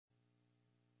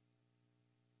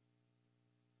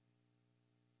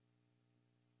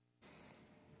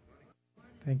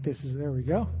I think there we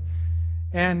go.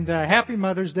 And happy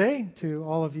Mother's Day to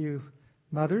all of you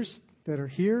mothers that are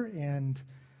here, and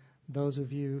those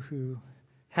of you who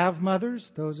have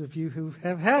mothers, those of you who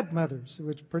have had mothers,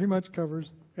 which pretty much covers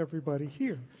everybody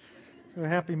here. So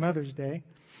happy Mother's Day.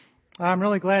 I'm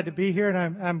really glad to be here,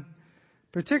 and I'm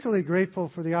particularly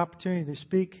grateful for the opportunity to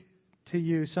speak to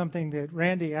you something that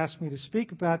Randy asked me to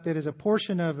speak about that is a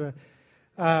portion of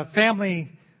a family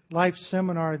life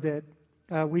seminar that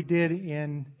we did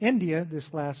in India this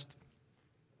last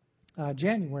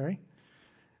January.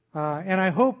 And I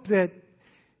hope that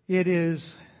it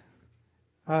is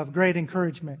of great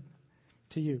encouragement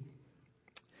to you.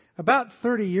 About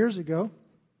 30 years ago,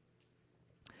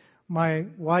 my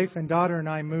wife and daughter and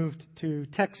I moved to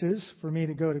Texas for me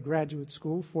to go to graduate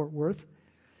school, Fort Worth.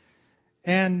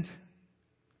 And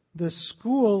the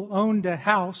school owned a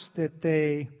house that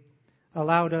they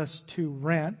allowed us to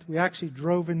rent. We actually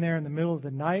drove in there in the middle of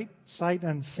the night, sight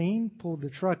unseen, pulled the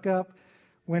truck up,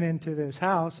 went into this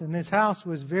house. And this house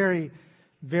was very,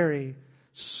 very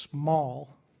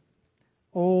small,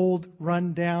 old,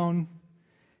 run down,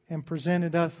 and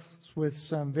presented us with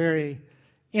some very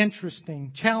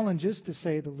interesting challenges, to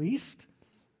say the least.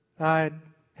 It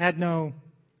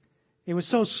was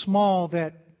so small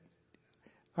that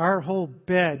our whole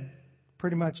bed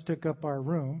pretty much took up our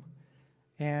room.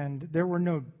 And there were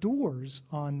no doors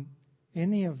on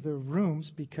any of the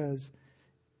rooms because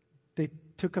they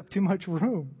took up too much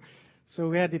room. So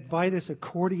we had to buy this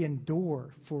accordion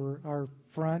door for our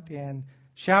front, and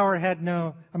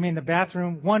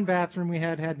one bathroom we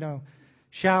had no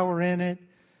shower in it.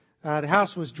 The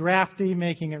house was drafty,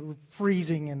 making it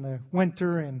freezing in the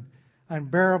winter and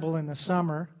unbearable in the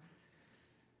summer.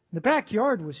 The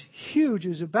backyard was huge. It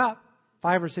was about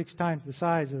 5 or 6 times the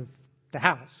size of the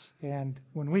house. And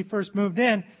when we first moved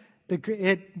in, they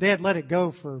had let it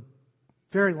go for a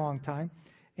very long time.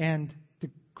 And the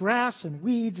grass and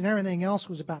weeds and everything else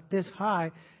was about this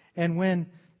high. And when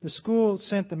the school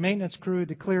sent the maintenance crew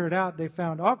to clear it out, they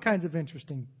found all kinds of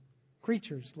interesting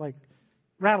creatures like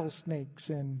rattlesnakes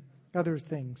and other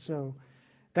things. So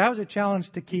that was a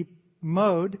challenge to keep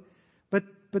mowed.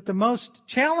 But the most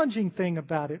challenging thing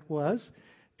about it was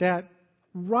that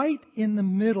right in the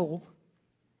middle,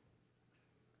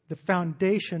 the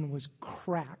foundation was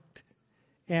cracked,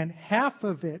 and half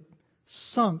of it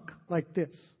sunk like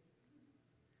this.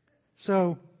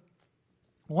 So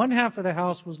one half of the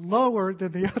house was lower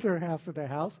than the other half of the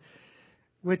house,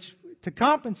 which, to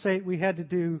compensate, we had to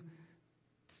do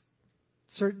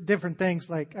certain different things,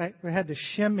 like we had to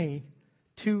shimmy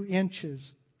 2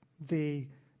 inches the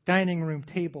dining room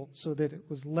table so that it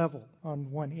was level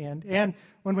on one end. And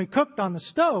when we cooked on the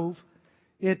stove,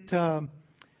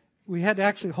 we had to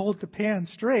actually hold the pan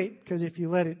straight, because if you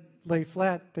let it lay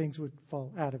flat, things would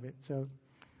fall out of it. So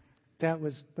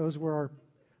those were our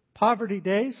poverty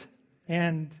days.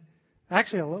 And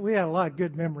actually, we had a lot of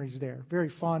good memories there. Very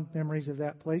fond memories of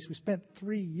that place. We spent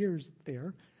 3 years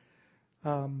there.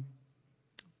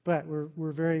 But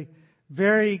we're very,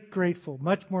 very grateful,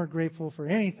 much more grateful for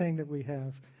anything that we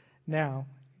have now,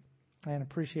 and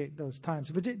appreciate those times.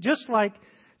 But just like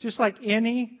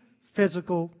any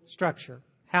physical structure,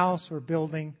 house or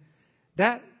building,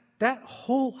 that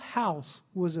whole house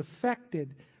was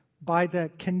affected by the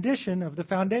condition of the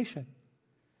foundation.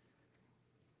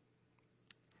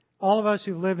 All of us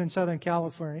who've lived in Southern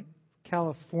California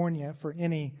for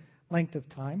any length of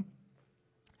time,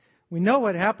 we know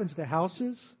what happens to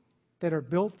houses that are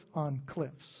built on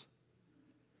cliffs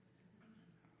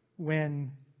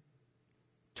when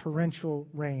torrential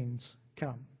rains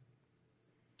come.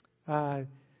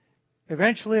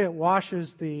 Eventually it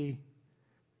washes the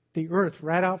earth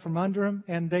right out from under them,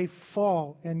 and they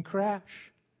fall and crash.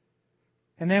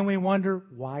 And then we wonder,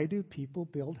 why do people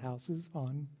build houses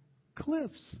on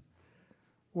cliffs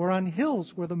or on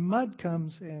hills where the mud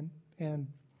comes and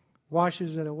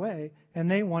washes it away? And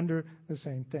they wonder the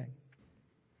same thing.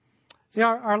 See,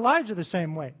 our lives are the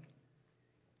same way.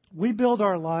 We build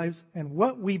our lives, and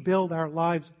what we build our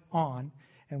lives on,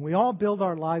 and we all build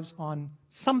our lives on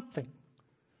something,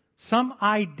 some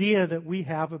idea that we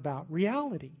have about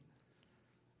reality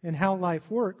and how life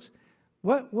works.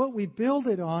 What we build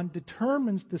it on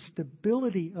determines the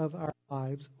stability of our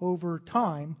lives over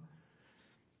time.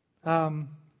 And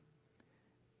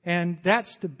that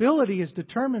stability is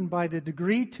determined by the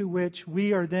degree to which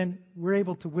we're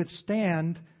able to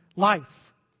withstand life,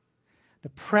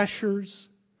 the pressures,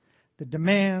 the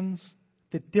demands,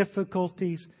 the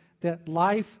difficulties that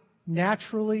life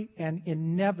naturally and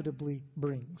inevitably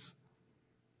brings.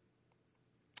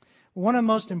 One of the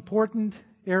most important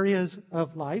areas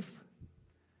of life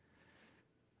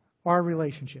are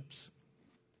relationships.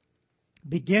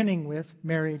 beginning with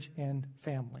marriage and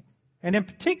family, and in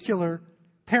particular,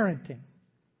 parenting.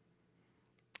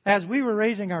 As we were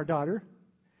raising our daughter,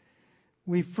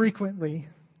 we frequently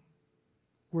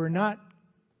were not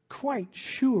quite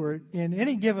sure in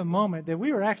any given moment that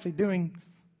we were actually doing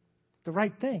the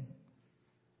right thing.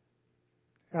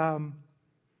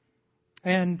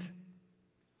 And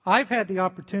I've had the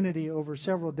opportunity over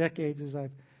several decades as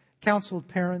I've counseled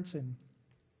parents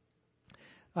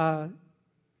and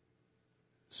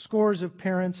scores of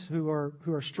parents who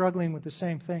are struggling with the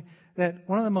same thing, that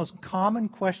one of the most common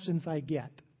questions I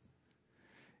get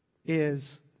is,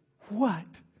 what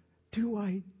do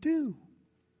I do?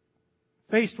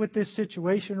 Faced with this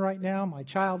situation right now, my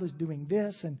child is doing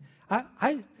this, and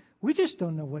we just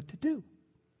don't know what to do.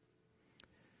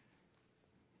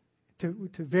 To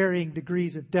varying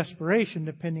degrees of desperation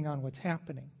depending on what's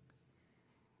happening.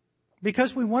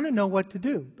 Because we want to know what to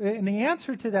do. And the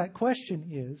answer to that question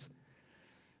is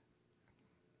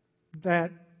that,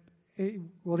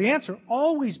 the answer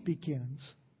always begins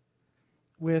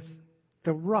with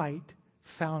the right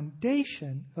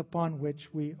foundation upon which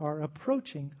we are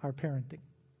approaching our parenting.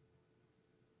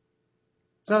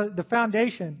 So the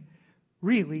foundation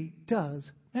really does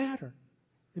matter.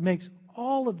 It makes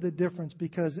all of the difference,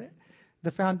 because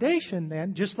the foundation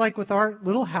then, just like with our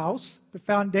little house, the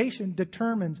foundation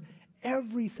determines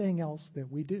everything else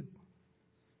that we do.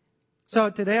 So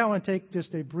today I want to take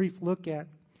just a brief look at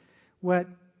what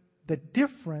the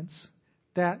difference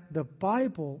that the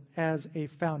Bible as a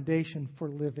foundation for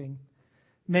living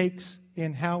makes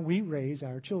in how we raise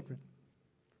our children.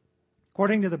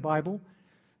 According to the Bible,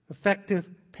 effective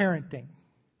parenting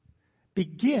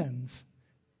begins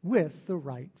with the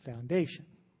right foundation.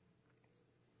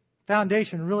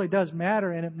 Foundation really does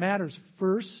matter, and it matters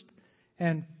first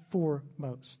and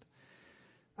foremost.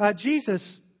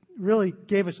 Jesus really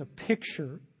gave us a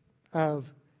picture of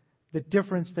the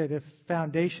difference that the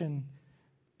foundation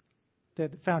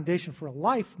for a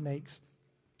life makes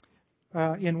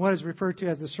in what is referred to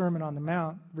as the Sermon on the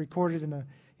Mount, recorded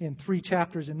in 3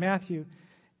 chapters in Matthew.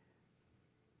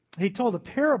 He told a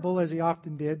parable, as he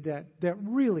often did, that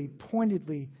really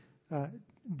pointedly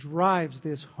drives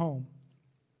this home.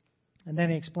 And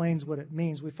then he explains what it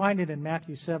means. We find it in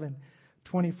Matthew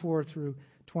 7:24 through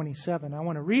 27. I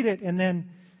want to read it and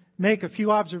then make a few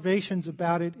observations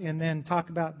about it, and then talk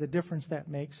about the difference that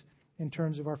makes in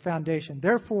terms of our foundation.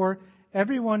 Therefore,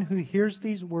 everyone who hears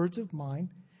these words of mine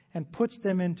and puts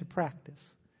them into practice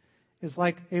is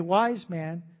like a wise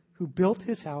man who built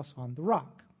his house on the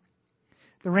rock.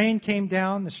 The rain came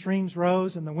down, the streams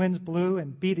rose, and the winds blew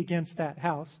and beat against that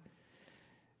house.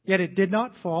 Yet it did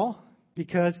not fall,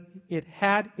 because it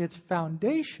had its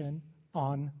foundation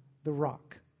on the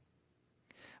rock.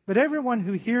 But everyone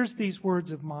who hears these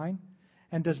words of mine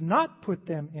and does not put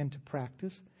them into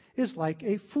practice is like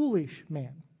a foolish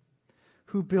man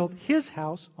who built his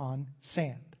house on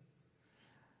sand.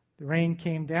 The rain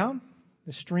came down,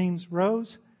 the streams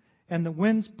rose, and the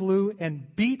winds blew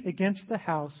and beat against the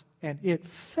house, and it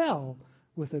fell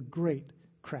with a great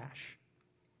crash.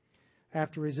 I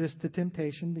have to resist the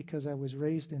temptation, because I was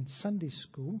raised in Sunday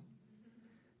school,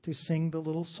 to sing the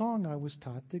little song I was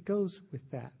taught that goes with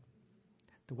that.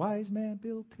 The wise man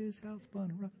built his house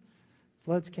upon a rock.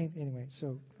 Floods came. Anyway,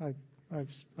 so I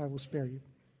will spare you.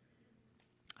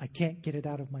 I can't get it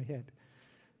out of my head.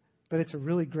 But it's a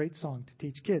really great song to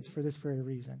teach kids for this very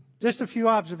reason. Just a few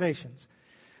observations.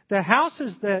 The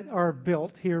houses that are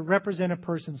built here represent a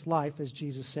person's life, as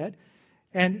Jesus said.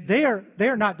 And they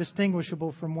are not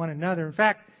distinguishable from one another. In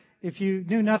fact, if you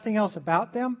knew nothing else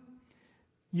about them,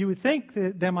 you would think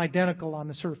them identical on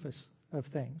the surface of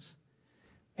things.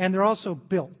 And they're also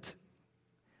built.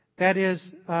 That is,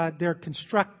 they're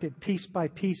constructed piece by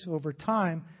piece over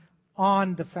time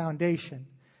on the foundation.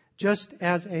 Just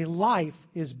as a life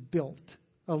is built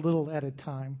a little at a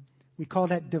time. We call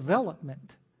that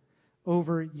development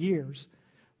over years.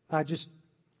 Just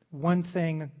one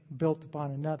thing built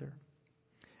upon another.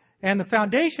 And the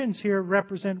foundations here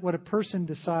represent what a person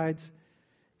decides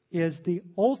is the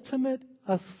ultimate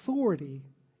authority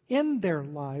in their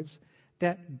lives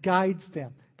that guides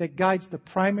them, that guides the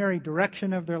primary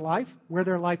direction of their life, where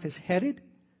their life is headed.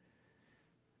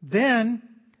 Then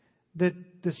the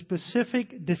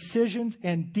specific decisions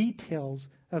and details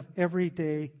of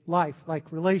everyday life,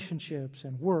 like relationships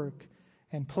and work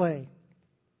and play.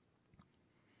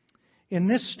 In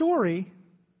this story,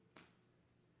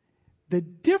 the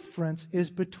difference is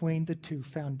between the two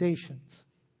foundations.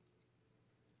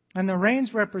 And the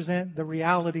rains represent the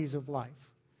realities of life,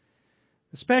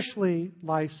 especially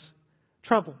life's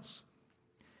troubles.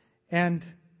 And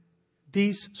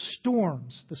these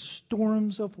storms, the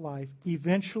storms of life,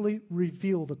 eventually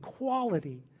reveal the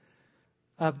quality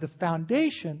of the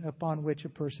foundation upon which a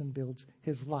person builds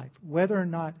his life. Whether or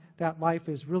not that life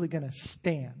is really going to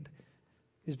stand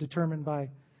is determined by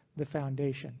the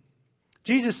foundation.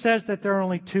 Jesus says that there are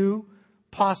only two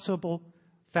possible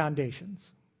foundations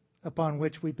upon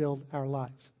which we build our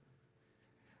lives: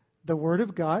 the Word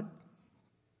of God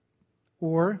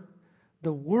or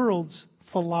the world's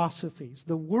philosophies.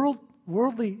 The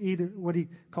worldly, either what he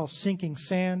calls sinking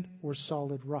sand or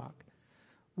solid rock.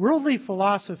 Worldly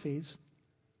philosophies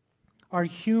are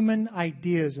human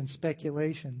ideas and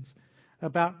speculations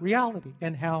about reality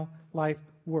and how life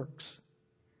works.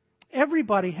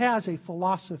 Everybody has a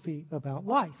philosophy about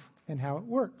life and how it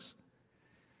works.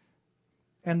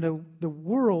 And the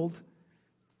world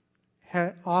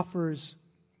offers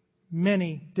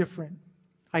many different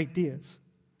ideas.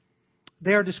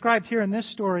 They are described here in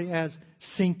this story as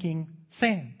sinking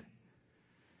sand.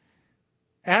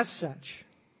 As such,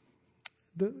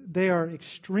 they are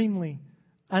extremely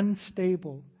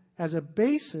unstable as a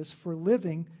basis for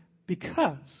living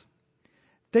because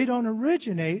they don't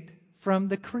originate from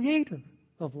the creator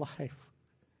of life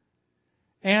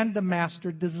and the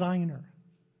master designer.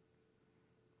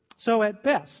 So at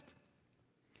best,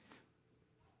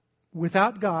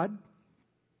 without God,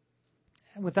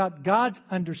 without God's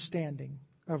understanding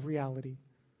of reality,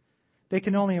 they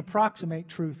can only approximate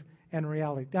truth and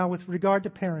reality. Now, with regard to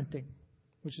parenting,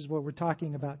 which is what we're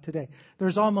talking about today,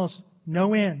 there's almost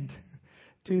no end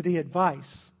to the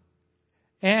advice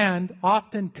and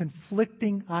often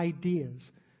conflicting ideas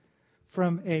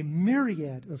from a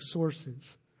myriad of sources,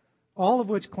 all of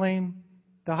which claim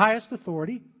the highest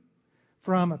authority,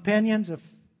 from opinions of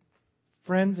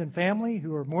friends and family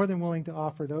who are more than willing to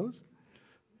offer those,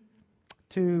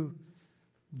 to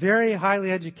very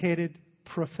highly educated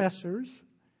professors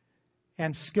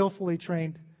and skillfully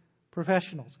trained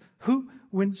professionals.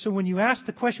 So when you ask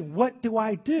the question, what do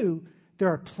I do? There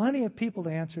are plenty of people to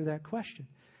answer that question.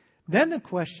 Then the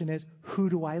question is, who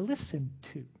do I listen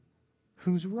to?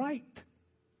 Who's right?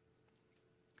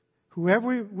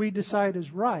 Whoever we decide is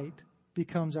right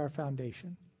becomes our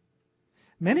foundation.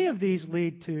 Many of these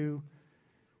lead to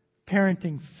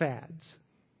parenting fads.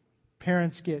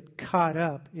 Parents get caught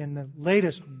up in the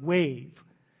latest wave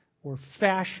or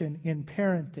fashion in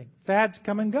parenting. Fads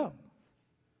come and go.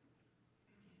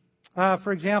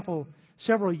 For example,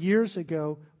 several years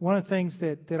ago, one of the things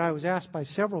that I was asked by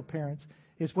several parents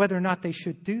is whether or not they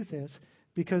should do this,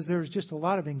 because there was just a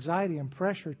lot of anxiety and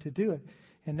pressure to do it.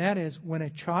 And that is, when a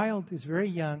child is very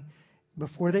young,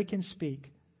 before they can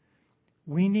speak,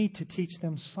 we need to teach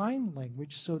them sign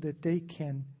language so that they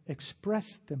can express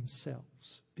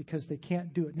themselves, because they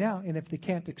can't do it now. And if they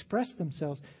can't express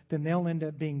themselves, then they'll end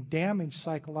up being damaged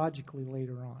psychologically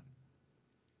later on.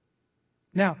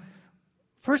 Now,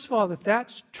 first of all, if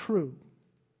that's true,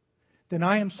 then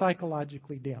I am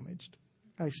psychologically damaged.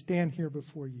 I stand here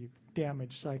before you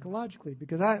damaged psychologically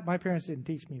because my parents didn't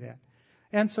teach me that.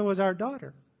 And so is our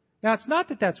daughter. Now, it's not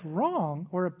that that's wrong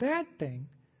or a bad thing,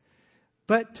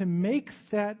 but to make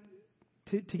that,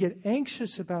 to get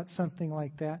anxious about something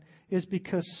like that is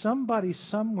because somebody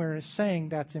somewhere is saying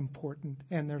that's important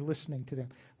and they're listening to them.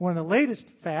 One of the latest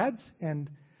fads, and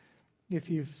if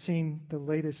you've seen the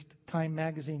latest Time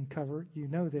magazine cover, you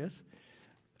know this.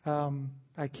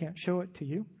 I can't show it to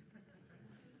you.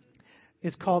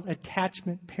 It's called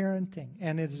attachment parenting,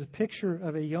 and it is a picture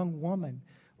of a young woman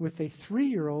with a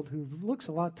 3-year-old who looks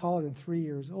a lot taller than 3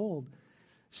 years old,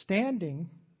 standing,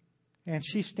 and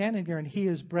she's standing there, and he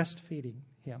is breastfeeding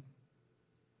him,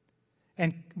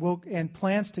 and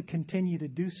plans to continue to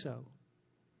do so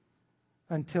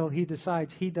until he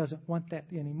decides he doesn't want that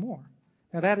anymore.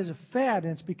 Now, that is a fad,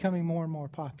 and it's becoming more and more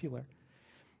popular.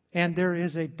 And there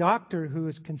is a doctor who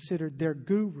is considered their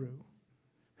guru,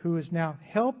 who is now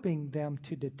helping them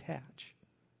to detach.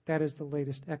 That is the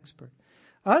latest expert.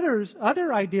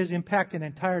 Other ideas impact an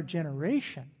entire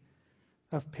generation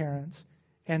of parents,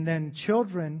 and then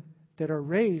children that are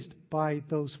raised by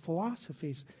those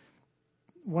philosophies.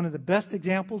 One of the best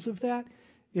examples of that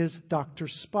is Dr.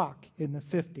 Spock in the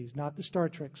 50s. Not the Star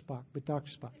Trek Spock, but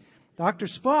Dr. Spock. Dr.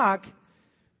 Spock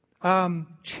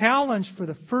challenged for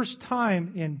the first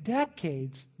time in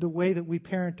decades the way that we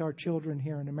parent our children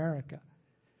here in America,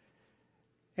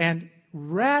 and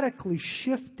radically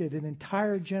shifted an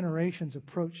entire generation's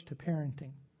approach to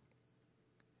parenting.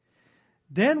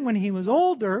 Then when he was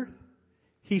older,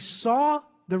 he saw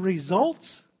the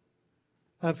results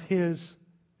of his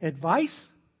advice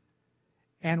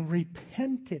and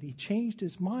repented. He changed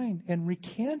his mind and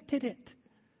recanted it.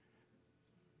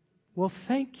 Well,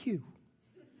 thank you.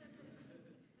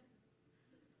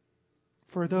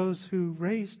 for those who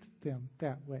raised them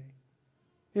that way.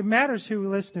 It matters who we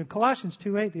listen to. Colossians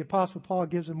 2:8, the Apostle Paul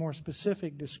gives a more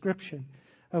specific description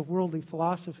of worldly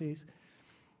philosophies.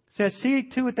 It says, "See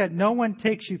to it that no one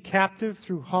takes you captive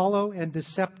through hollow and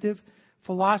deceptive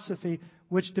philosophy,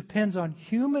 which depends on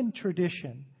human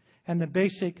tradition and the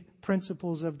basic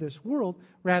principles of this world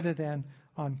rather than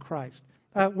on Christ."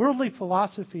 Worldly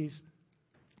philosophies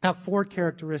have four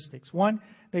characteristics. One,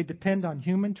 they depend on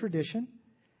human tradition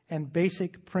and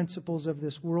basic principles of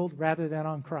this world rather than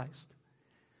on Christ.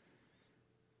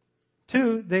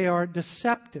 Two, they are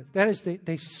deceptive. That is,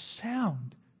 they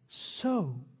sound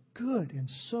so good and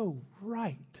so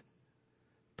right,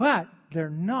 but they're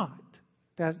not.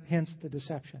 Hence the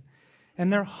deception.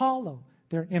 And they're hollow.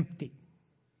 They're empty.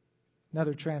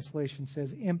 Another translation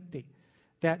says empty.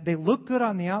 That they look good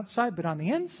on the outside, but on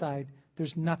the inside,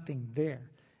 there's nothing there.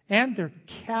 And they're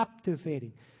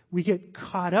captivating. We get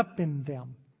caught up in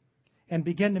them and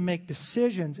begin to make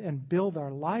decisions and build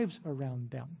our lives around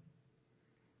them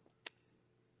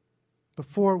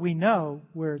before we know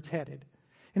where it's headed.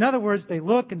 In other words, they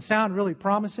look and sound really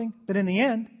promising, but in the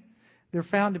end, they're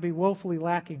found to be woefully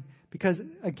lacking because,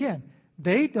 again,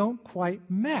 they don't quite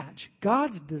match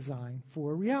God's design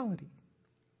for reality.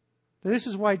 So this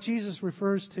is why Jesus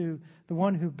refers to the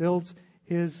one who builds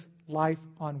his life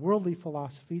on worldly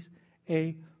philosophies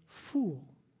a fool.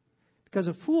 Because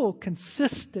a fool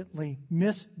consistently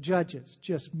misjudges,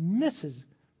 just misses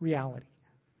reality,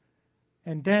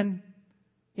 and then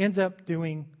ends up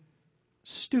doing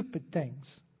stupid things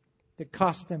that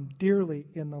cost them dearly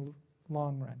in the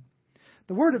long run.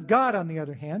 The Word of God, on the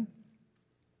other hand,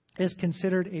 is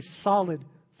considered a solid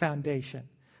foundation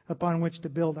upon which to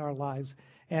build our lives.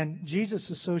 And Jesus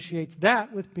associates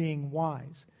that with being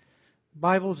wise. The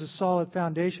Bible is a solid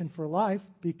foundation for life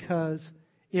because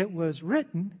it was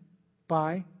written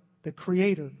by the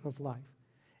Creator of life.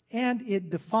 And it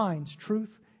defines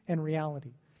truth and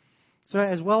reality. So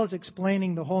as well as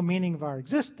explaining the whole meaning of our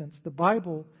existence, the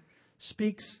Bible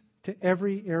speaks to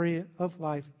every area of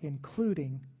life,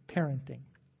 including parenting.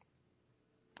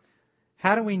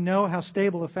 How do we know how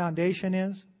stable a foundation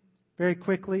is? Very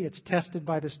quickly, it's tested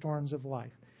by the storms of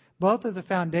life. Both of the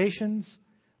foundations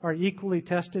are equally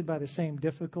tested by the same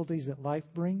difficulties that life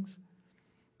brings.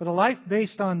 But a life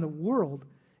based on the world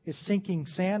is sinking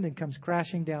sand and comes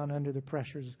crashing down under the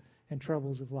pressures and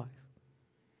troubles of life.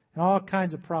 And all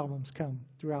kinds of problems come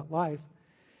throughout life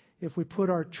if we put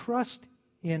our trust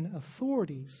in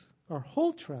authorities, our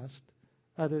whole trust,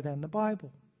 other than the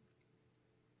Bible.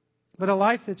 But a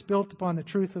life that's built upon the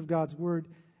truth of God's Word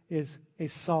is a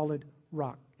solid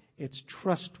rock. It's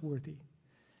trustworthy.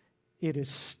 It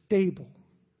is stable.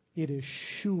 It is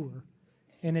sure.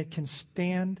 And it can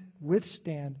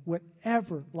withstand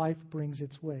whatever life brings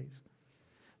its ways.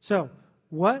 So,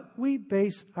 what we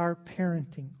base our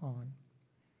parenting on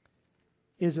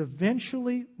is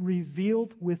eventually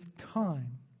revealed with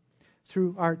time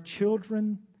through our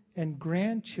children and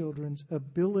grandchildren's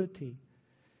ability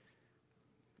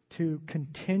to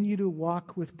continue to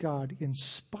walk with God in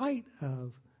spite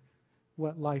of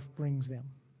what life brings them.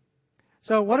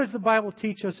 So what does the Bible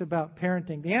teach us about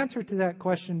parenting? The answer to that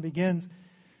question begins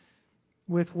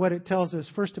with what it tells us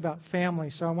first about family.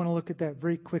 So I want to look at that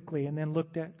very quickly and then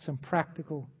look at some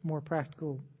more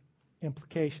practical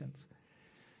implications.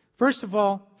 First of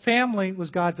all, family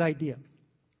was God's idea.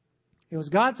 It was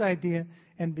God's idea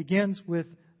and begins with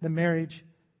the marriage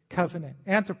covenant.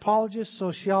 Anthropologists,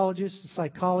 sociologists,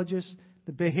 psychologists,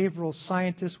 the behavioral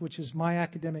scientists, which is my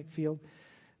academic field,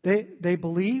 they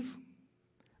believe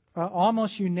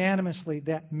almost unanimously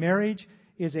that marriage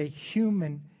is a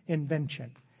human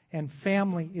invention and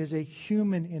family is a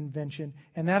human invention,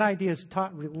 and that idea is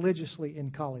taught religiously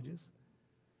in colleges.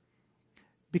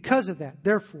 Because of that,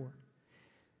 therefore,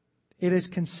 it is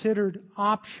considered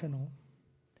optional,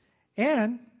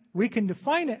 and we can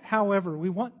define it however we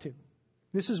want to.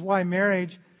 This is why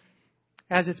marriage,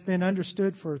 as it's been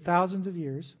understood for thousands of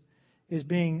years, is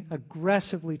being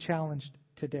aggressively challenged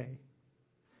today.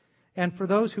 And for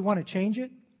those who want to change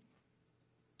it,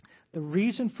 the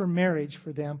reason for marriage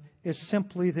for them is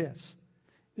simply this.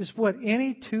 It's what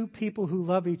any two people who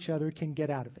love each other can get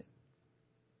out of it.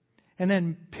 And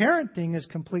then parenting is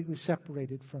completely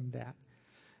separated from that.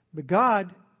 But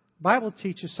Bible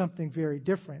teaches something very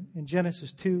different. In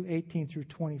Genesis 2:18 through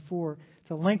 24,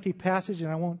 it's a lengthy passage and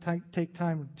I won't take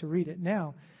time to read it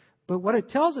now. But what it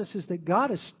tells us is that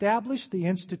God established the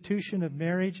institution of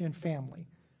marriage and family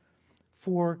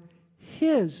for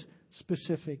His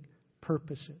specific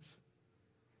purposes.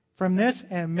 From this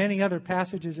and many other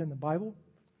passages in the Bible,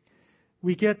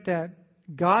 we get that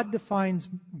God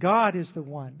is the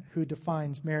one who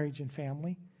defines marriage and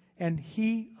family, and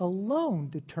He alone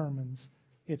determines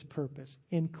its purpose,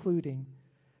 including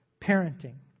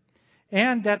parenting.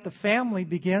 And that the family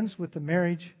begins with the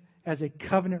marriage as a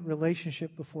covenant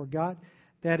relationship before God.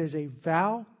 That is a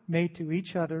vow made to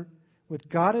each other with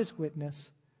God as witness,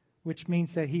 which means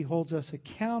that He holds us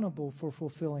accountable for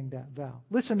fulfilling that vow.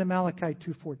 Listen to Malachi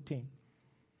 2:14.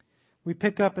 We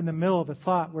pick up in the middle of a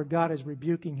thought where God is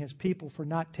rebuking His people for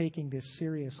not taking this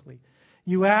seriously.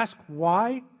 You ask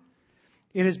why?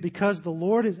 It is because the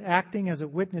Lord is acting as a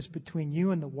witness between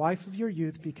you and the wife of your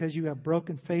youth, because you have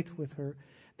broken faith with her,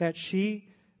 that she,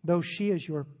 though she is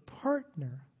your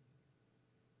partner,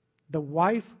 the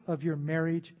wife of your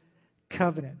marriage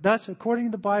covenant. Thus, according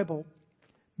to the Bible,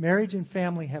 marriage and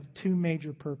family have two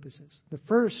major purposes. The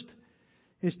first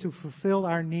is to fulfill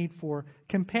our need for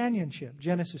companionship.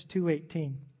 Genesis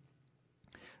 2:18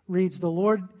 reads, "The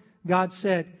Lord God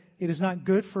said, it is not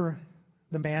good for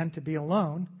the man to be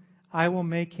alone. I will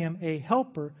make him a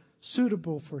helper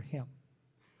suitable for him."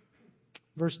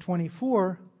 Verse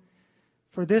 24,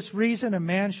 "For this reason a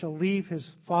man shall leave his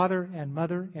father and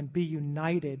mother and be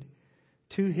united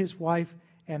to his wife,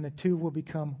 and the two will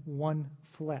become one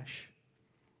flesh."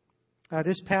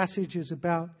 This passage is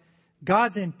about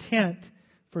God's intent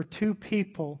for two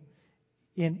people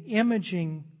in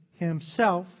imaging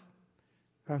Himself,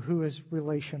 who is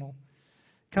relational,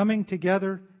 coming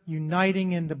together,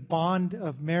 uniting in the bond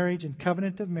of marriage and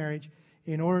covenant of marriage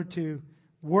in order to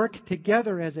work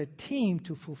together as a team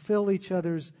to fulfill each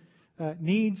other's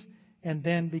needs and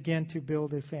then begin to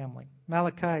build a family.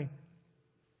 Malachi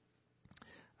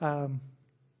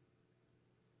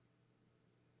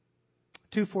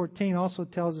 2:14 also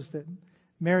tells us that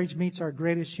marriage meets our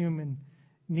greatest human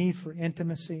need for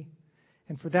intimacy.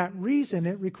 And for that reason,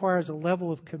 it requires a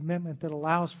level of commitment that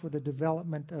allows for the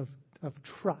development of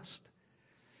trust.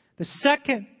 The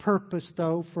second purpose,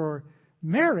 though, for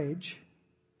marriage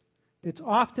that's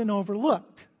often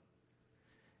overlooked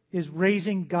is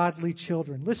raising godly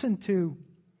children. Listen to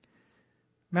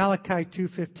Malachi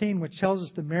 2:15, which tells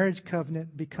us the marriage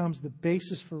covenant becomes the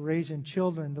basis for raising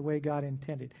children the way God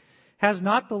intended. "Has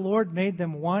not the Lord made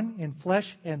them one in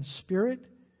flesh and spirit?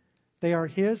 They are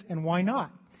His, and why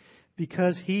not?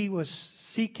 Because He was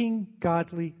seeking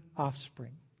godly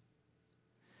offspring.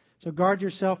 So guard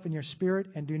yourself in your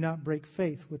spirit and do not break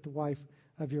faith with the wife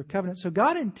of your covenant." So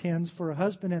God intends for a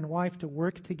husband and wife to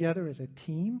work together as a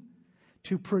team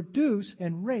to produce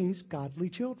and raise godly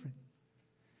children.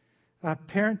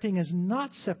 Parenting is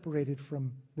not separated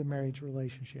from the marriage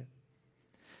relationship.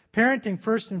 Parenting,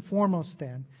 first and foremost,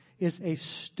 then, is a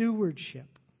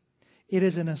stewardship. It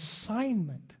is an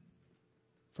assignment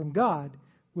from God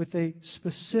with a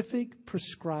specific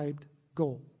prescribed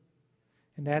goal,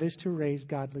 and that is to raise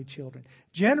godly children.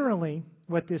 Generally,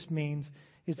 what this means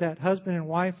is that husband and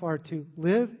wife are to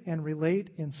live and relate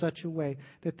in such a way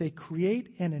that they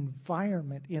create an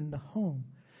environment in the home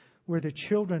where the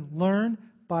children learn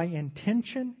by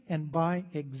intention and by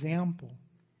example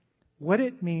what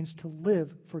it means to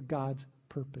live for God's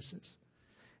purposes.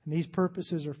 And these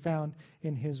purposes are found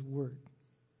in His Word.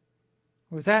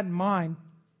 With that in mind,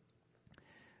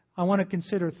 I want to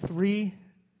consider three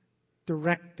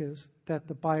directives that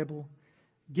the Bible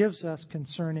gives us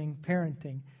concerning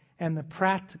parenting and the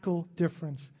practical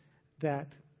difference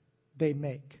that they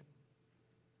make.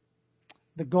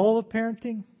 The goal of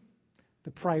parenting,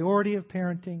 the priority of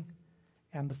parenting,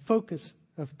 and the focus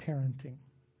of parenting.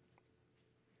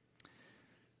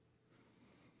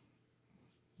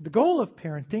 The goal of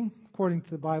parenting, according to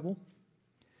the Bible,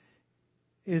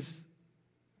 is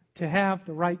to have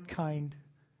the right kind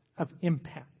of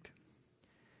impact.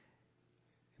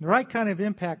 The right kind of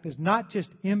impact is not just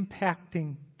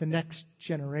impacting the next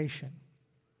generation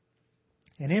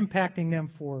and impacting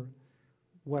them for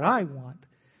what I want,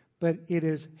 but it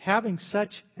is having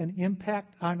such an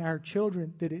impact on our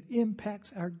children that it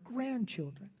impacts our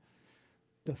grandchildren,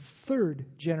 the third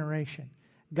generation.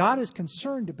 God is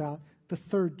concerned about the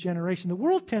third generation. The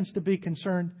world tends to be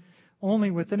concerned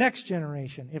only with the next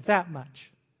generation, if that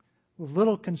much, with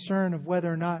little concern of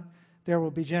whether or not there will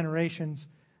be generations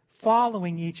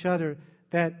following each other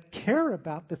that care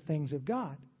about the things of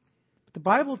God. But the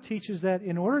Bible teaches that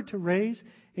in order to raise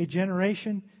a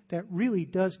generation that really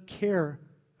does care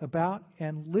about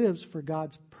and lives for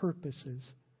God's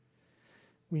purposes,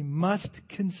 we must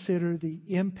consider the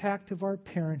impact of our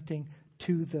parenting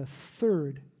to the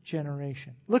third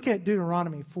generation. Look at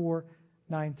Deuteronomy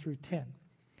 4:9-10.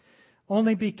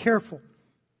 "Only be careful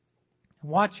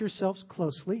and watch yourselves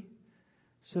closely,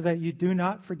 so that you do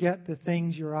not forget the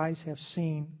things your eyes have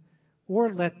seen,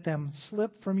 or let them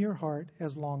slip from your heart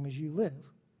as long as you live.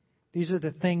 These are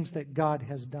the things that God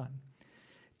has done.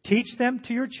 Teach them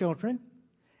to your children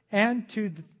and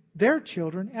to their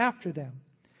children after them.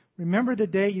 Remember the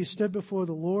day you stood before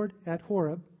the Lord at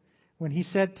Horeb, when He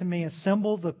said to me,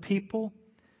 assemble the people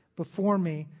before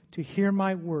me to hear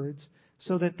my words,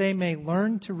 so that they may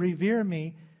learn to revere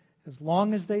me as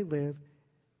long as they live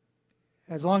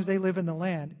in the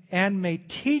land, and may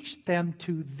teach them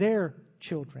to their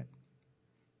children.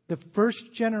 The first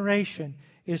generation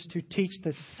is to teach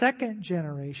the second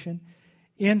generation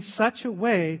in such a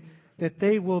way that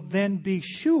they will then be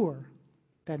sure,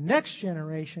 that next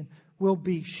generation will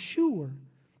be sure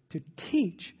to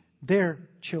teach their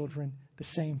children the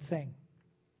same thing.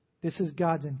 This is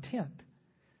God's intent.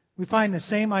 We find the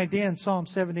same idea in Psalm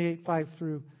 78, 5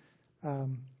 through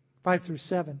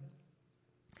 7.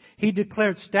 He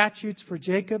declared statutes for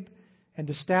Jacob and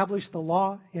established the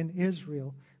law in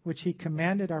Israel, which He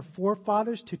commanded our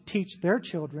forefathers to teach their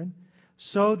children,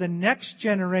 so the next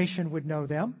generation would know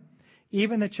them,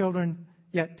 even the children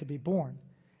yet to be born.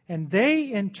 And they,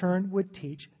 in turn, would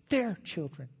teach their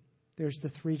children. There's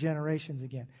the 3 generations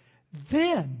again.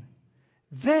 Then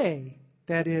they,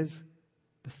 that is,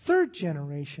 the third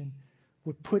generation,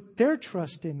 would put their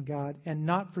trust in God and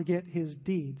not forget His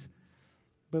deeds,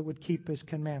 but would keep His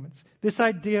commandments. This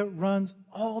idea runs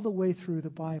all the way through the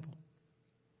Bible.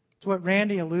 It's what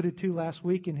Randy alluded to last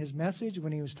week in his message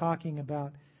when he was talking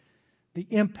about the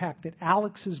impact that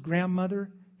Alex's grandmother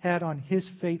had on his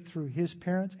faith through his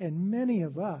parents. And many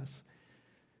of us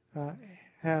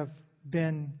have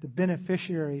been the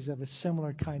beneficiaries of a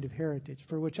similar kind of heritage,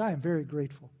 for which I am very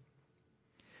grateful.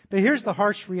 But here's the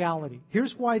harsh reality.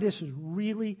 Here's why this is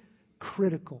really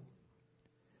critical.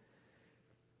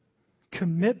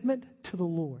 Commitment to the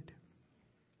Lord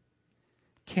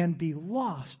can be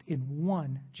lost in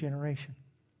one generation.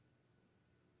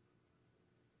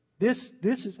 This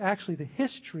is actually the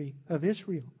history of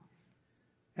Israel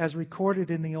as recorded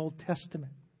in the Old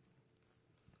Testament.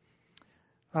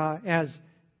 As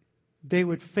they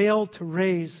would fail to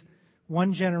raise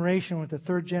one generation with the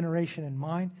third generation in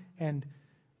mind, and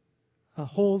a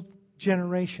whole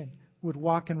generation would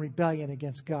walk in rebellion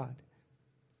against God.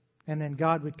 And then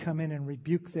God would come in and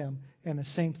rebuke them, and the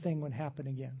same thing would happen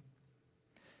again.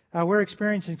 We're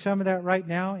experiencing some of that right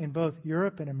now in both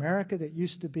Europe and America that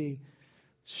used to be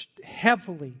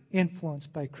heavily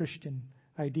influenced by Christian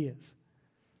ideas.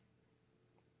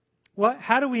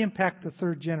 How do we impact the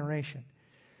third generation?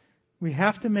 We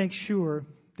have to make sure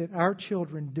that our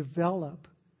children develop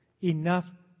enough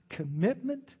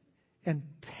commitment and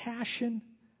passion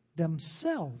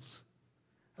themselves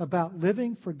about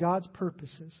living for God's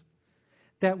purposes,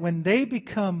 that when they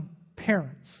become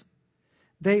parents,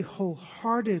 they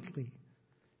wholeheartedly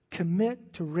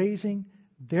commit to raising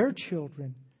their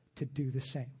children to do the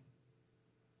same.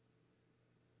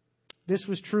 This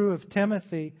was true of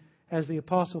Timothy, as the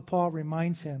Apostle Paul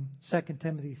reminds him, 2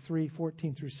 Timothy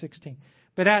 3:14 through 16.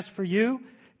 But as for you,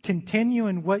 continue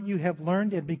in what you have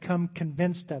learned and become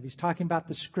convinced of. He's talking about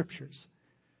the Scriptures.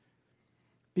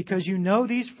 Because you know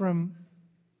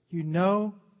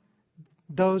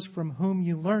those from whom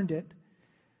you learned it,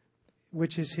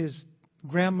 which is his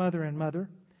grandmother and mother,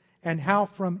 and how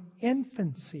from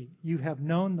infancy you have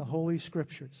known the Holy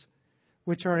Scriptures,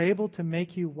 which are able to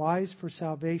make you wise for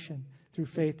salvation through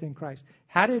faith in Christ.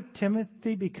 How did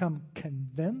Timothy become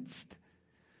convinced?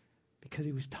 Because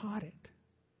he was taught it.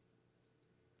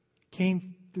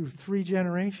 Came through 3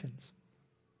 generations.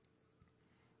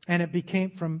 And it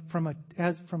became from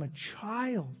a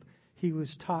child he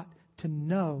was taught to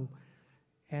know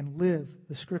and live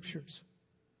the Scriptures.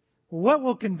 Well, what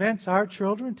will convince our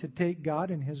children to take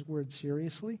God and His Word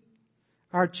seriously?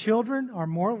 Our children are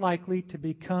more likely to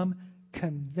become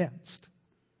convinced.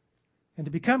 And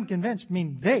to become convinced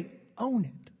means they own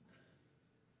it.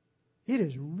 It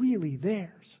is really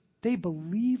theirs. They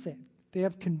believe it. They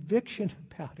have conviction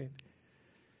about it.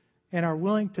 And are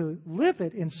willing to live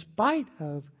it in spite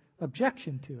of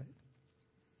objection to it.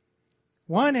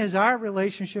 One is our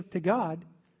relationship to God.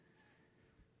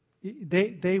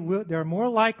 They're more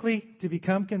likely to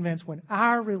become convinced when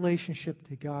our relationship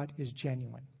to God is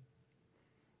genuine,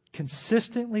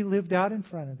 consistently lived out in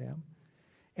front of them,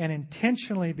 and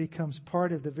intentionally becomes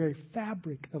part of the very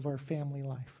fabric of our family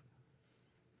life.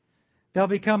 They'll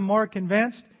become more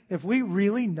convinced if we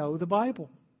really know the Bible,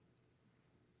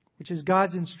 which is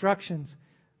God's instructions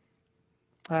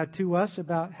to us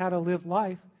about how to live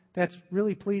life that's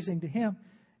really pleasing to Him,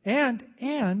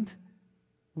 and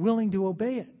willing to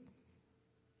obey it.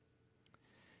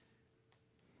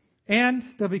 And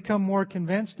they'll become more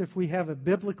convinced if we have a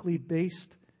biblically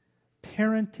based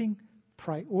parenting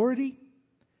priority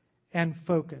and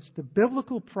focus. The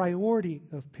biblical priority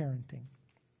of parenting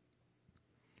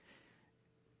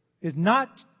is not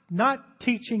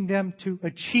teaching them to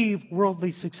achieve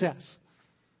worldly success.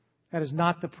 That is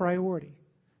not the priority.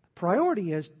 The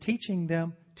priority is teaching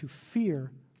them to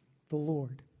fear the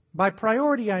Lord. By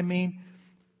priority, I mean,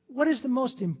 what is the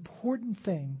most important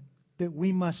thing that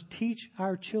we must teach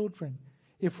our children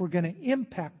if we're going to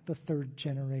impact the third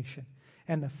generation?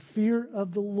 And the fear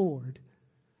of the Lord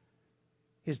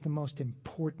is the most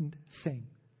important thing,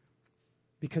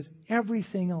 because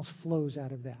everything else flows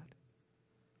out of that.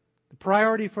 The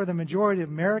priority for the majority of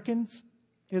Americans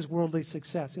is worldly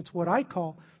success. It's what I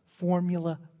call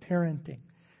formula parenting,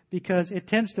 because it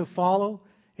tends to follow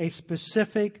a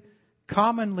specific,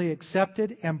 commonly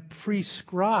accepted and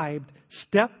prescribed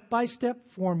step-by-step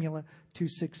formula to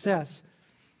success,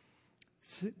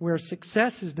 where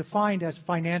success is defined as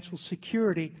financial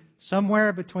security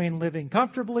somewhere between living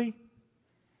comfortably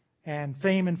and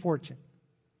fame and fortune.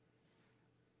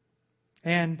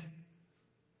 And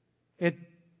it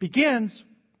begins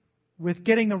with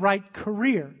getting the right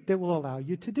career that will allow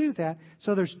you to do that.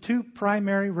 So there's two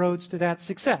primary roads to that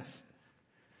success.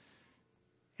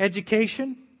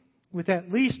 Education with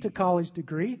at least a college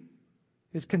degree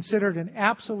is considered an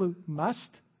absolute must.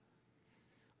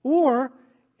 Or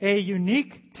a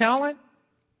unique talent,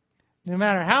 no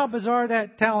matter how bizarre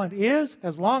that talent is,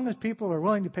 as long as people are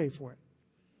willing to pay for it.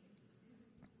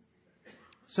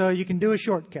 So you can do a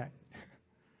shortcut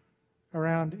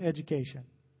around education.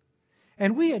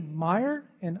 And we admire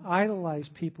and idolize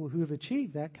people who have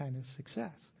achieved that kind of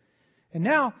success. And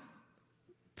now,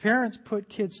 parents put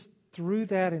kids through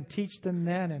that and teach them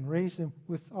that and raise them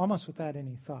almost without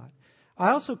any thought. I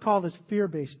also call this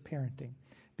fear-based parenting,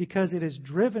 because it is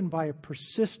driven by a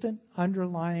persistent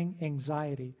underlying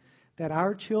anxiety that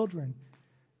our children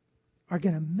are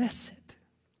going to miss it.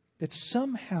 That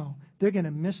somehow they're going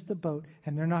to miss the boat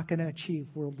and they're not going to achieve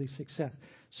worldly success.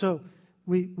 So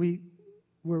we're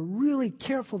really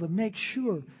careful to make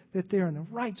sure that they're in the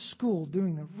right school,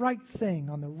 doing the right thing,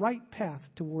 on the right path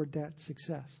toward that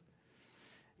success.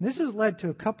 And this has led to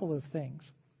a couple of things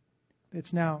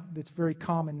that's very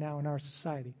common now in our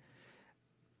society.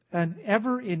 An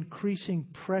ever-increasing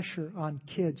pressure on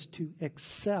kids to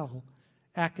excel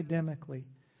academically,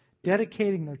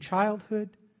 dedicating their childhood,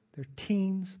 their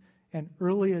teens, and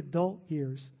early adult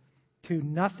years to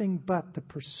nothing but the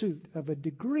pursuit of a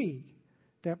degree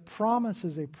that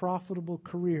promises a profitable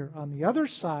career on the other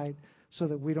side so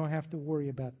that we don't have to worry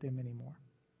about them anymore.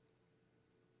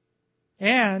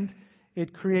 And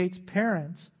it creates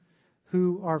parents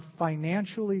who are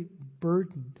financially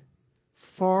burdened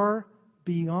far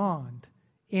beyond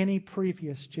any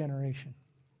previous generation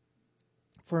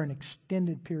for an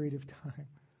extended period of time.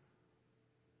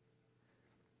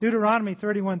 Deuteronomy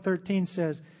 31:13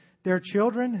 says, "Their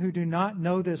children who do not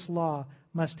know this law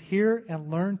must hear and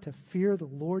learn to fear the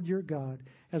Lord your God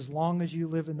as long as you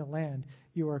live in the land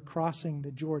you are crossing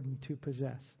the Jordan to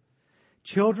possess."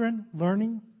 Children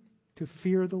learning to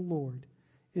fear the Lord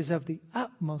is of the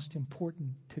utmost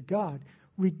importance to God,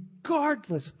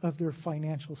 regardless of their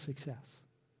financial success.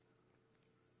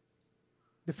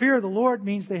 The fear of the Lord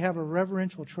means they have a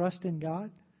reverential trust in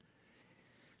God.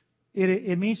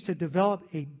 It means to develop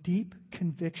a deep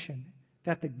conviction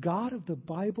that the God of the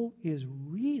Bible is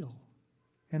real,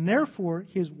 and therefore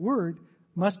His Word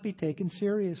must be taken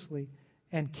seriously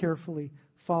and carefully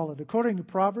followed. According to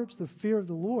Proverbs, the fear of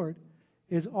the Lord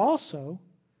is also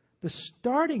the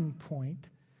starting point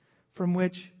from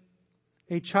which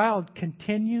a child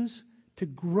continues to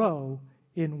grow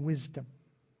in wisdom,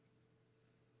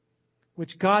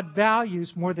 which God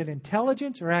values more than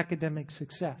intelligence or academic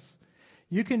success.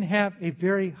 You can have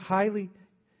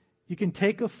you can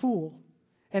take a fool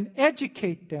and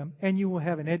educate them, and you will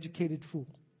have an educated fool.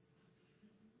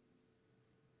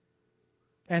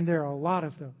 And there are a lot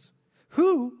of those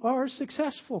who are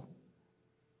successful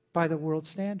by the world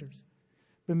standards,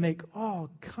 but make all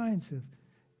kinds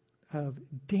of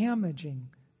damaging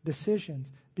decisions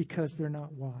because they're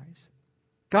not wise.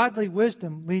 Godly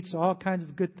wisdom leads to all kinds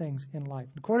of good things in life.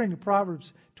 According to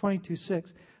Proverbs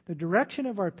 22:6, the direction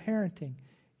of our parenting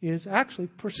is actually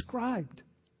prescribed.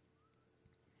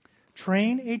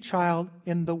 Train a child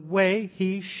in the way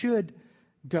he should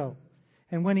go,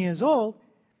 and when he is old,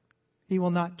 he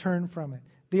will not turn from it.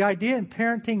 The idea in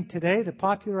parenting today, the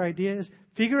popular idea, is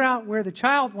figure out where the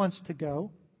child wants to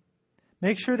go,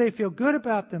 make sure they feel good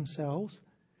about themselves,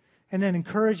 and then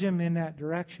encourage them in that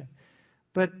direction.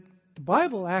 But the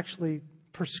Bible actually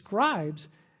prescribes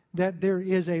that there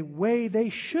is a way they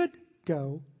should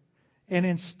go, and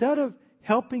instead of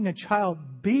helping a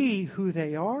child be who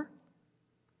they are,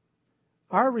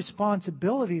 Our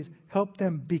responsibility is help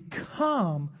them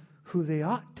become who they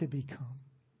ought to become.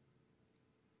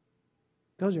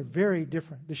 Those are very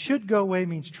different. The should go way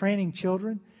means training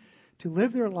children to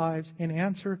live their lives in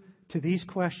answer to these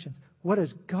questions. What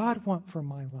does God want from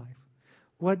my life?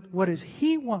 What does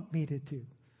He want me to do?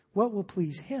 What will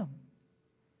please Him?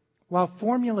 While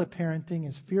formula parenting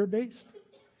is fear-based,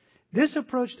 this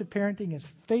approach to parenting is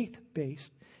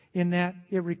faith-based in that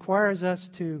it requires us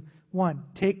to, one,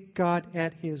 take God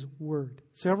at His word.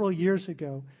 Several years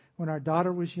ago, when our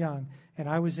daughter was young, and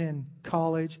I was in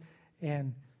college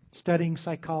and studying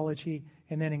psychology,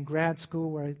 and then in grad school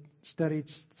where I studied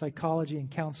psychology and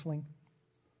counseling,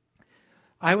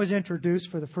 I was introduced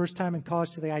for the first time in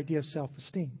college to the idea of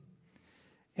self-esteem.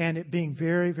 And it being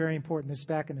very, very important. This is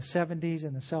back in the 70s,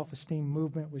 and the self-esteem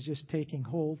movement was just taking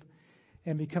hold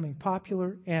and becoming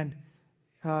popular. And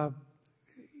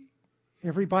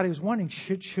everybody was wondering,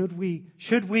 should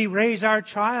we raise our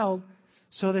child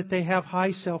so that they have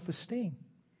high self-esteem?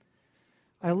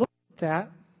 I looked at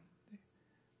that.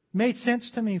 Made sense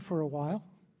to me for a while.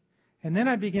 And then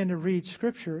I began to read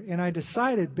Scripture, and I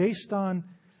decided, based on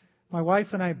my wife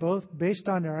and I both, based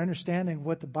on our understanding of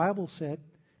what the Bible said,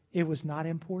 it was not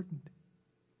important.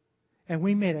 And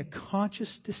we made a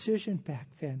conscious decision back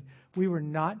then. We were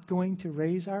not going to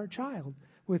raise our child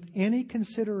with any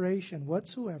consideration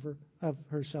whatsoever of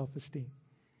her self-esteem.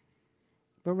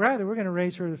 But rather, we're going to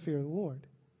raise her to the fear of the Lord.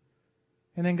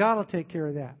 And then God will take care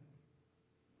of that.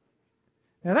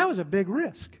 Now, that was a big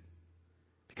risk.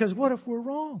 Because what if we're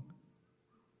wrong?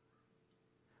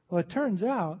 Well, it turns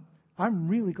out, I'm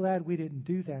really glad we didn't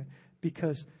do that.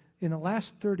 Because in the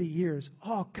last 30 years,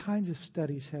 all kinds of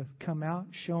studies have come out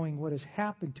showing what has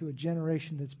happened to a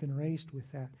generation that's been raised with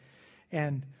that.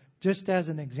 And just as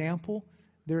an example,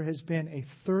 there has been a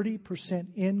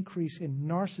 30% increase in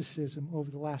narcissism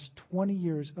over the last 20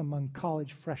 years among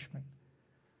college freshmen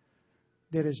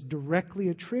that is directly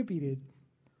attributed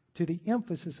to the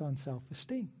emphasis on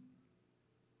self-esteem.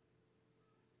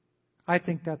 I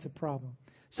think that's a problem.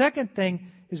 Second thing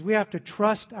is we have to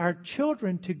trust our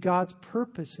children to God's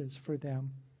purposes for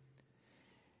them,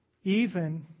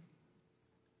 even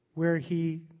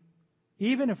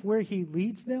if where He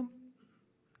leads them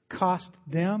cost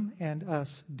them and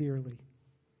us dearly.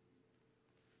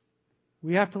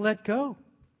 We have to let go.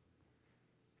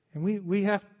 And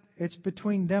it's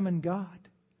between them and God.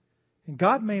 And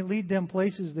God may lead them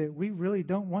places that we really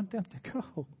don't want them to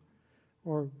go,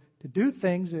 or to do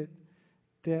things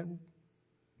that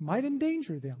might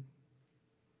endanger them.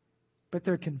 But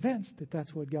they're convinced that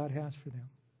that's what God has for them.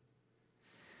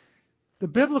 The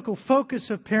biblical focus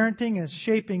of parenting is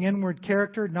shaping inward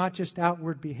character, not just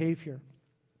outward behavior.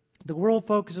 The world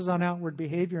focuses on outward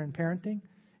behavior in parenting,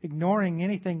 ignoring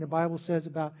anything the Bible says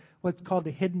about what's called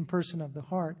the hidden person of the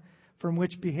heart, from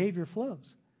which behavior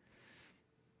flows.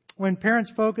 When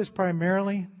parents focus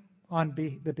primarily on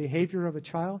the behavior of a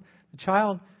child, the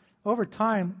child over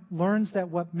time learns that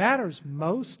what matters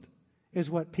most is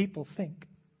what people think.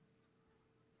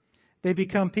 They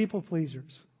become people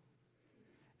pleasers,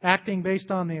 acting based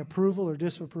on the approval or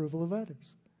disapproval of others.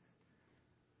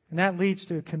 And that leads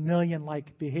to a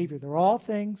chameleon-like behavior. They're all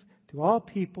things to all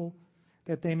people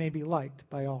that they may be liked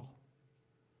by all.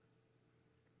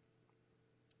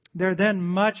 They're then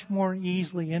much more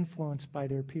easily influenced by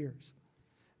their peers.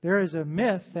 There is a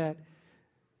myth that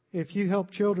if you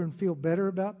help children feel better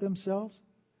about themselves,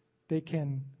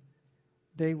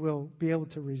 they will be able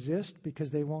to resist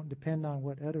because they won't depend on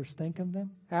what others think of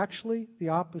them. Actually, the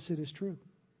opposite is true.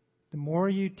 The more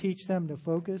you teach them to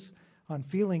focus on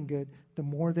feeling good, the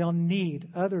more they'll need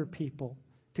other people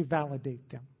to validate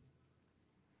them.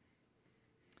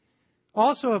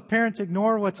 Also, if parents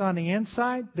ignore what's on the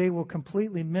inside, they will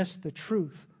completely miss the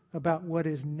truth about what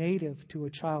is native to a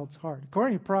child's heart.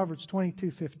 According to Proverbs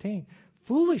 22:15,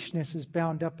 foolishness is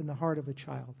bound up in the heart of a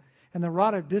child, and the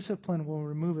rod of discipline will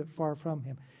remove it far from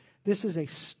him. This is a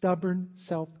stubborn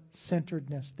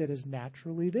self-centeredness that is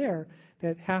naturally there,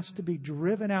 that has to be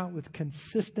driven out with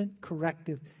consistent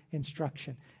corrective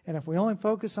instruction. And if we only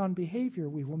focus on behavior,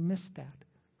 we will miss that.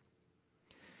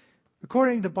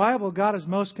 According to the Bible, God is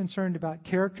most concerned about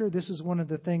character. This is one of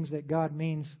the things that God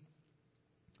means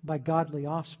by godly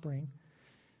offspring.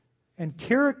 And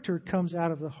character comes out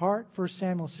of the heart. 1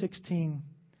 Samuel 16,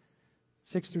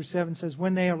 6-7 says,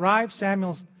 When they arrived,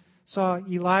 Samuel saw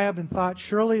Eliab and thought,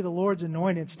 Surely the Lord's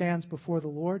anointed stands before the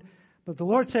Lord. But the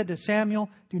Lord said to Samuel,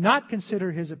 Do not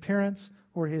consider his appearance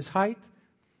or his height,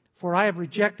 for I have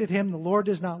rejected him. The Lord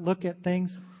does not look at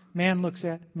things man looks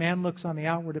on the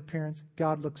outward appearance.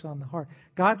 God looks on the heart.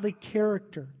 Godly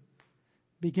character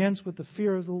begins with the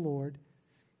fear of the Lord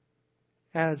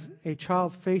as a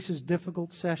child faces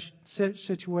difficult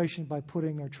situations by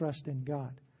putting their trust in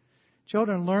God.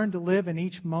 Children learn to live in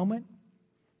each moment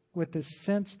with the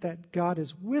sense that God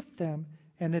is with them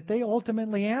and that they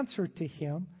ultimately answer to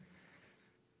Him.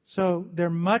 So they're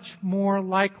much more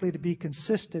likely to be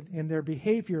consistent in their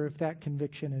behavior if that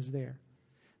conviction is there.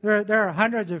 There are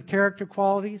hundreds of character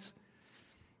qualities,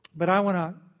 but I want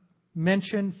to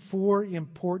mention 4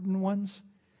 important ones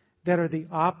that are the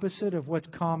opposite of what's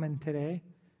common today.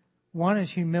 One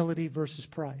is humility versus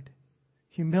pride.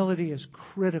 Humility is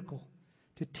critical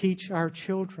to teach our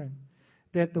children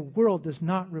that the world does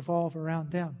not revolve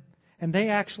around them, and they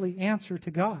actually answer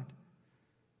to God.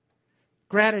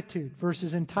 Gratitude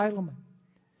versus entitlement.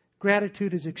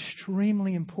 Gratitude is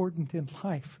extremely important in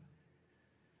life.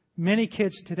 Many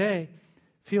kids today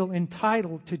feel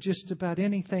entitled to just about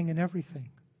anything and everything.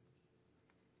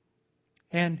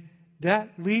 And that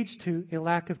leads to a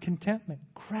lack of contentment.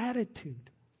 Gratitude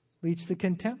leads to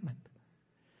contentment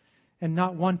and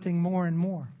not wanting more and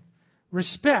more.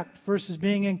 Respect versus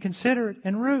being inconsiderate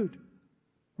and rude.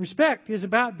 Respect is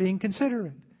about being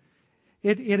considerate.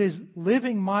 It is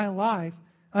living my life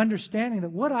understanding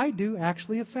that what I do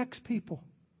actually affects people.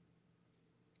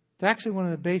 It's actually one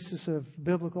of the bases of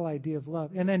biblical idea of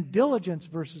love. And then diligence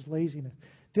versus laziness.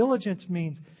 Diligence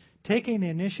means taking the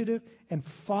initiative and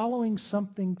following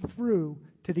something through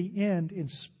to the end in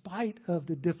spite of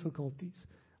the difficulties.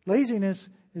 Laziness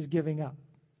is giving up.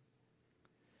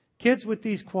 Kids with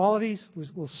these qualities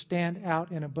will stand out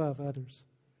and above others.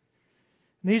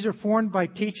 And these are formed by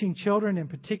teaching children in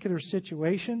particular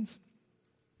situations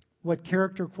what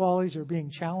character qualities are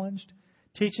being challenged,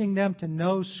 teaching them to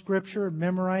know Scripture,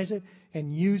 memorize it,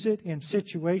 and use it in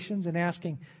situations, and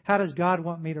asking, how does God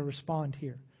want me to respond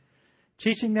here?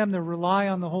 Teaching them to rely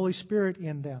on the Holy Spirit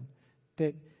in them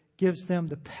that gives them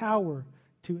the power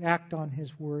to act on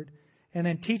His Word, and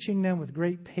then teaching them with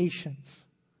great patience.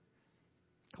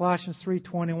 Colossians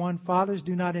 3:21, fathers,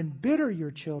 do not embitter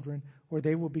your children or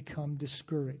they will become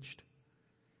discouraged.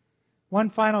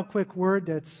 One final quick word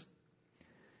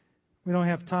we don't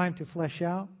have time to flesh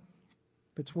out,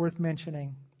 but it's worth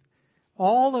mentioning.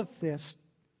 All of this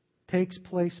takes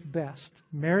place best.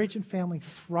 Marriage and family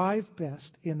thrive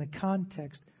best in the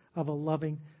context of a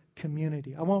loving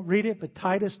community. I won't read it, but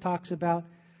Titus talks about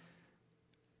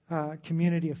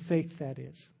community of faith, that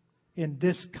is, in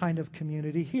this kind of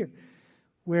community here,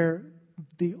 where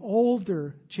the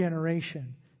older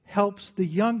generation helps the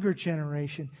younger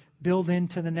generation build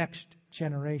into the next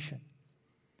generation.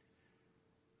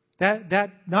 That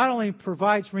not only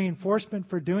provides reinforcement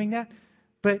for doing that,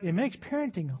 but it makes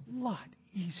parenting a lot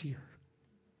easier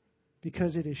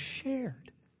because it is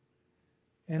shared.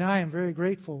 And I am very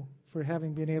grateful for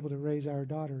having been able to raise our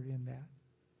daughter in that.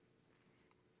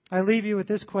 I leave you with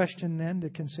this question then to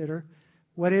consider.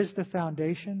 What is the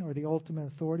foundation or the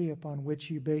ultimate authority upon which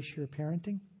you base your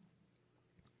parenting?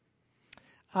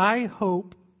 I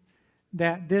hope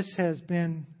that this has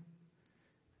been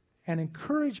an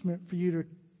encouragement for you to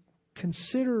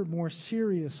consider more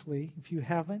seriously, if you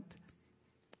haven't,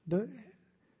 the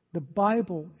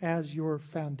Bible as your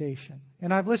foundation.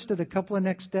 And I've listed a couple of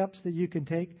next steps that you can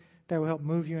take that will help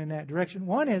move you in that direction.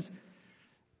 One is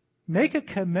make a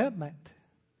commitment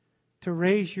to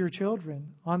raise your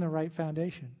children on the right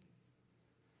foundation.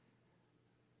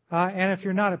 And if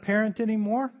you're not a parent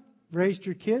anymore, raised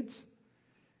your kids,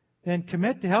 then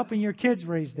commit to helping your kids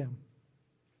raise them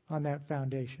on that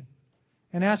foundation.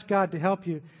 And ask God to help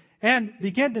you. And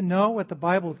begin to know what the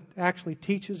Bible actually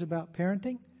teaches about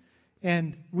parenting.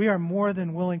 And we are more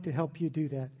than willing to help you do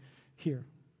that here.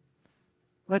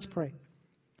 Let's pray.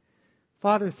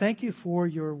 Father, thank you for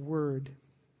your word.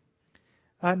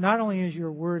 Not only is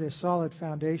your word a solid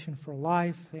foundation for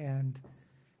life and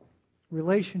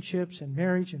relationships and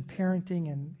marriage and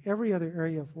parenting and every other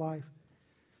area of life,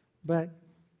 but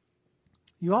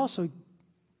you also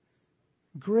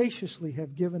graciously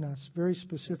have given us very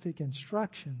specific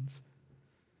instructions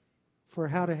for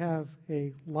how to have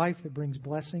a life that brings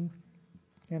blessing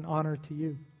and honor to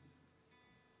you.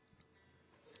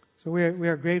 So we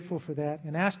are grateful for that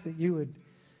and ask that you would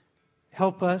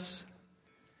help us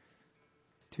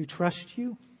to trust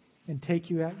you and take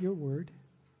you at your word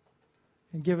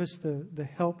and give us the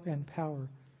help and power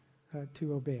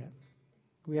to obey it.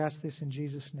 We ask this in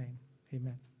Jesus' name.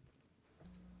 Amen.